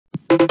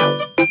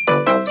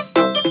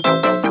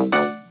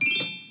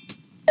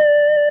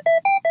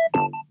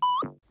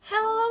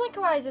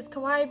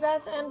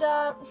KawaiiBeth, and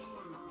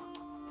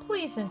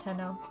please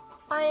Nintendo,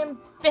 I am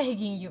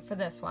begging you for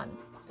this one.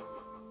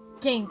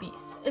 Game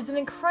Beasts is an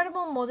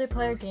incredible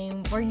multiplayer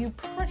game where you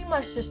pretty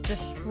much just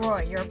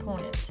destroy your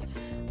opponent.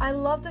 I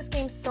love this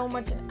game so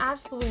much and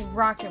absolutely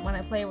rock it when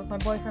I play it with my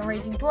boyfriend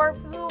Raging Dwarf,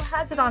 who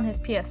has it on his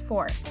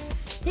PS4.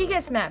 He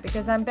gets mad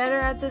because I'm better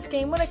at this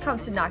game when it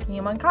comes to knocking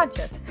him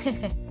unconscious.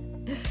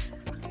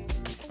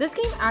 This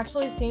game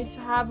actually seems to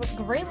have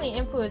greatly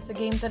influenced a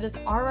game that is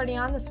already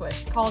on the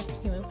Switch called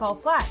Human Fall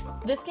Flat.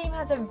 This game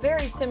has a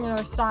very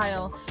similar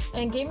style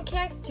and game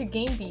mechanics to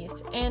Game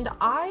Beasts, and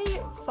I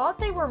thought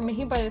they were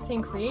made by the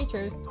same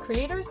creators,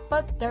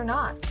 but they're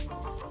not.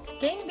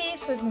 Game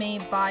Beasts was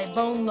made by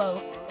Bone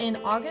Loaf in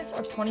August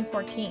of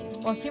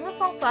 2014, while Human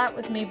Fall Flat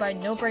was made by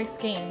No Breaks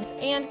Games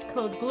and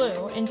Code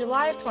Blue in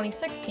July of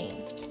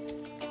 2016.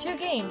 Two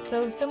games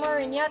so similar,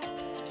 and yet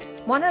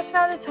one has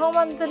found its home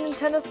on the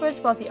Nintendo Switch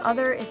while the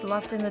other is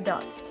left in the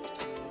dust.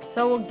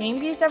 So will Game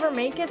Beasts ever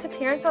make its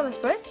appearance on the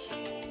Switch?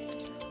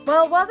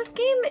 Well, while this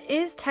game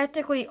is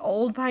technically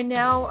old by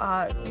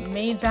now,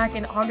 made back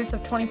in August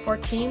of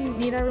 2014,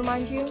 need I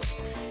remind you,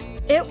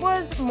 it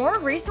was more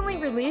recently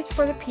released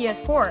for the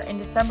PS4 in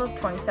December of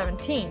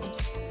 2017,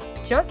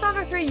 just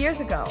under 3 years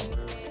ago.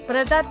 But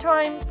at that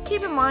time,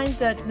 keep in mind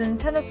that the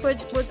Nintendo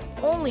Switch was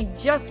only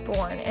just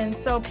born, and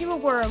so people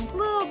were a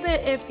little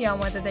bit iffy on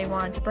whether they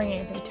wanted to bring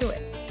anything to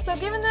it. So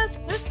given this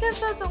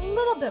gives us a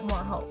little bit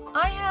more hope.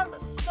 I have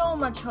so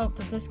much hope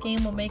that this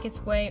game will make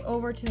its way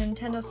over to the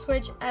Nintendo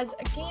Switch, as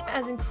a game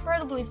as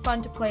incredibly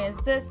fun to play as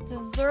this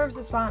deserves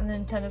a spot in the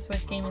Nintendo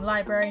Switch gaming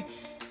library.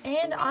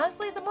 And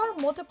honestly, the more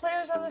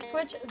multiplayers on the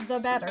Switch, the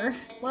better.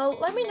 Well,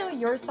 let me know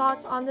your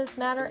thoughts on this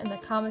matter in the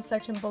comment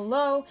section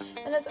below.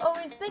 And as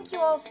always, thank you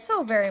all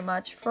so very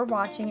much for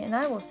watching, and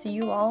I will see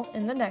you all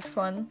in the next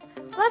one.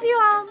 Love you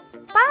all.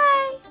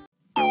 Bye!